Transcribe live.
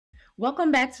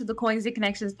Welcome back to the Coins and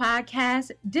Connections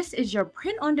podcast. This is your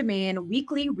print-on-demand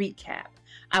weekly recap.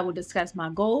 I will discuss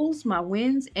my goals, my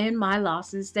wins, and my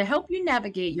losses to help you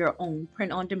navigate your own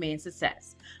print-on-demand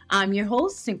success. I'm your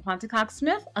host, Cinquanta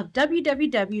Cox-Smith of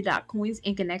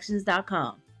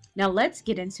www.coinsandconnections.com. Now let's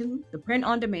get into the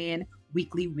print-on-demand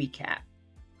weekly recap.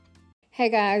 Hey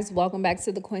guys, welcome back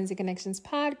to the Coins and Connections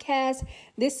podcast.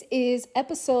 This is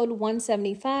episode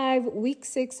 175, week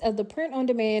 6 of the Print on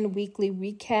Demand weekly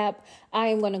recap. I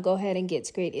am going to go ahead and get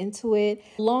straight into it.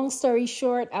 Long story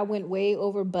short, I went way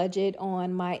over budget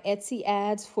on my Etsy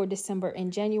ads for December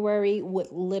and January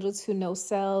with little to no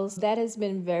sales. That has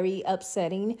been very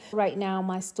upsetting. Right now,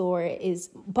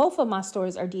 both of my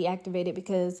stores are deactivated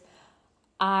because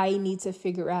I need to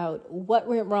figure out what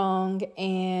went wrong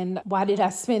and why did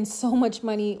I spend so much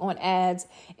money on ads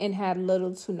and had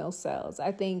little to no sales.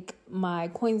 I think my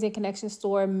Coins and Connection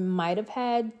store might have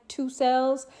had 2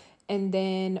 sales, and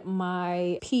then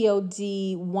my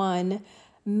POD one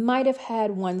might have had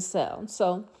 1 sale.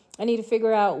 So I need to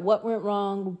figure out what went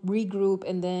wrong, regroup,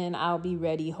 and then I'll be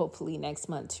ready hopefully next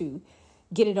month to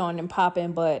get it on and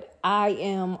popping. But I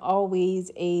am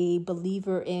always a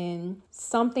believer in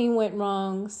something went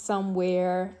wrong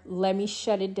somewhere. Let me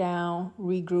shut it down,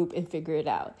 regroup, and figure it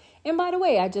out. And by the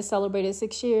way, I just celebrated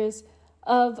 6 years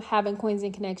of having Coins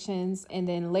and Connections. And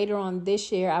then later on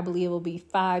this year, I believe it will be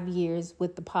 5 years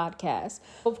with the podcast.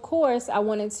 Of course, I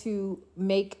wanted to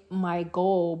make my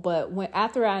goal, but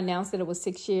after I announced that it was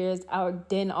 6 years, I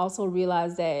then also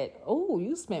realized that,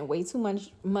 you spent way too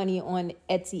much money on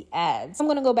Etsy ads. I'm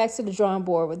going to go back to the drawing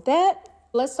board with that.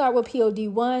 Let's start with POD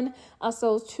 1. I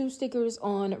sold 2 stickers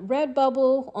on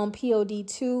Redbubble. On POD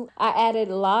 2, I added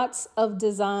lots of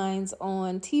designs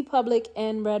on TeePublic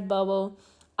and Redbubble.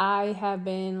 I have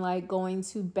been going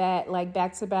to back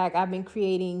to back. I've been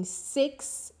creating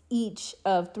 6 each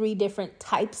of 3 different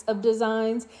types of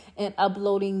designs and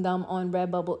uploading them on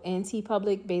Redbubble and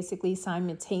TeePublic basically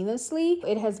simultaneously.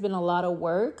 It has been a lot of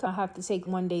work. I have to take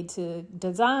 1 day to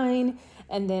design,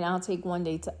 and then I'll take 1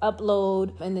 day to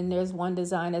upload. And then there's one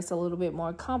design that's a little bit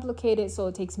more complicated, so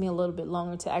it takes me a little bit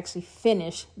longer to actually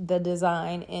finish the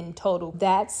design in total.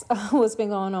 That's what's been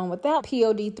going on with that.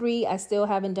 POD 3, I still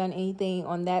haven't done anything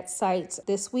on that site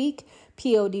this week.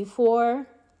 POD 4,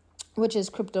 which is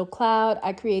Crypto Cloud,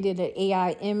 I created an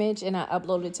AI image and I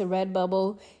uploaded it to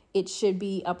Redbubble. It should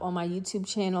be up on my YouTube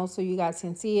channel so you guys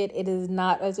can see it. It is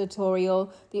not a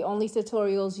tutorial. The only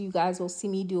tutorials you guys will see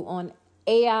me do on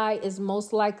AI is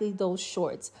most likely those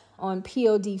shorts. On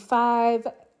POD 5,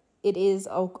 it is,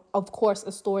 of course,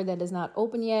 a store that is not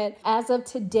open yet. As of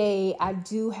today, I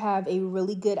do have a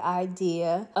really good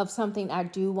idea of something I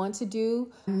do want to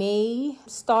do. May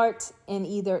start in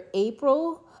either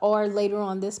April or later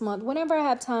on this month, whenever I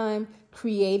have time,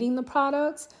 creating the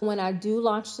products. When I do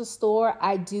launch the store,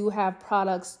 I do have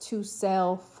products to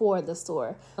sell for the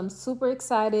store. I'm super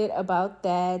excited about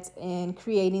that and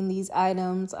creating these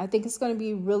items. I think it's just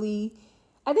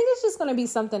going to be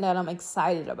something that I'm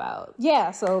excited about. Yeah,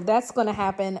 so that's going to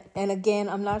happen. And again,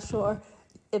 I'm not sure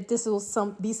if this will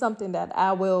be something that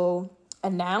I will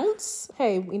announce.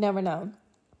 Hey, we never know.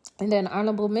 And then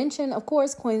honorable mention, of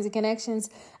course, Coins and Connections.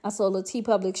 I sold a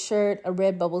TeePublic shirt, a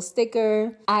Redbubble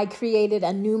sticker. I created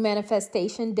a new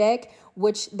manifestation deck,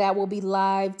 which that will be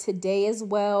live today as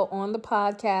well on the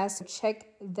podcast. So check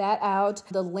that out.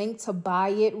 The link to buy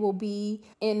it will be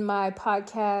in my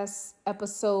podcast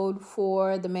episode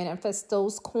for the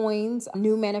Manifestos Coins,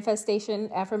 new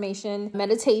manifestation, affirmation,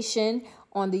 meditation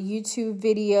on the YouTube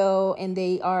video, and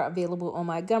they are available on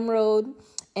my Gumroad.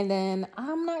 And then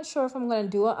I'm not sure if I'm going to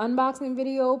do an unboxing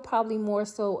video, probably more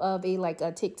so of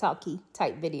a TikTok-y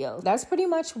type video. That's pretty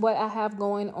much what I have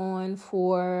going on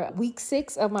for week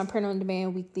 6 of my Print on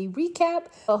Demand weekly recap.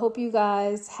 I hope you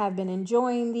guys have been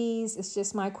enjoying these. It's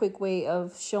just my quick way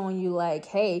of showing you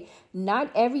hey, not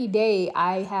every day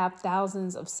I have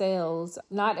thousands of sales.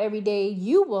 Not every day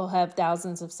you will have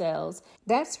thousands of sales.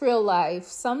 That's real life.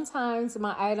 Sometimes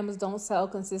my items don't sell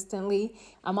consistently.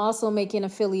 I'm also making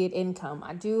affiliate income.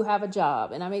 I do have a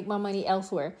job and I make my money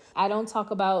elsewhere. I don't talk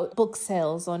about book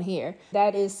sales on here.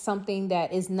 That is something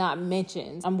that is not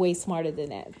mentioned. I'm way smarter than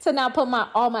that. So now put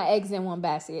all my eggs in one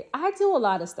basket. I do a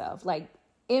lot of stuff.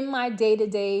 In my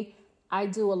day-to-day, I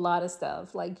do a lot of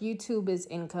stuff. YouTube is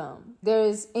income.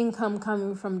 There's income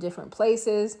coming from different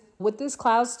places. With this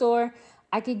cloud store,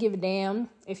 I could give a damn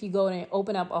if you go and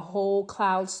open up a whole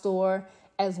cloud store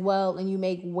as well and you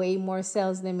make way more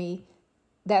sales than me.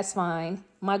 That's fine.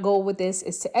 My goal with this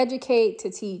is to educate,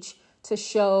 to teach, to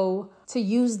show, to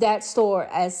use that store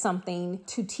as something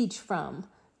to teach from.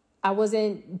 I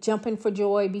wasn't jumping for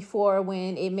joy before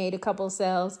when it made a couple of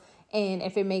sales And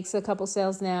if it makes a couple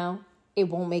sales now, it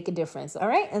won't make a difference. All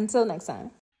right, until next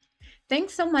time.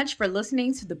 Thanks so much for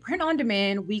listening to the Print on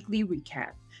Demand Weekly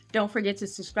Recap. Don't forget to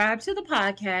subscribe to the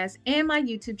podcast and my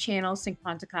YouTube channel,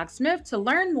 Cinquanta Cox-Smith, to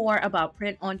learn more about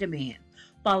print on demand.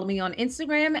 Follow me on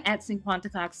Instagram at Cinquanta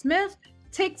Cox-Smith,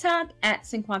 TikTok at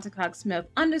Cinquanta Cox-Smith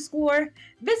 _.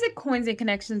 Visit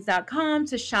coinsandconnections.com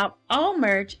to shop all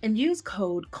merch and use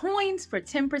code COINS for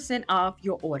 10% off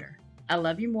your order. I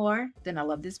love you more than I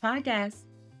love this podcast.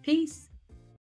 Peace.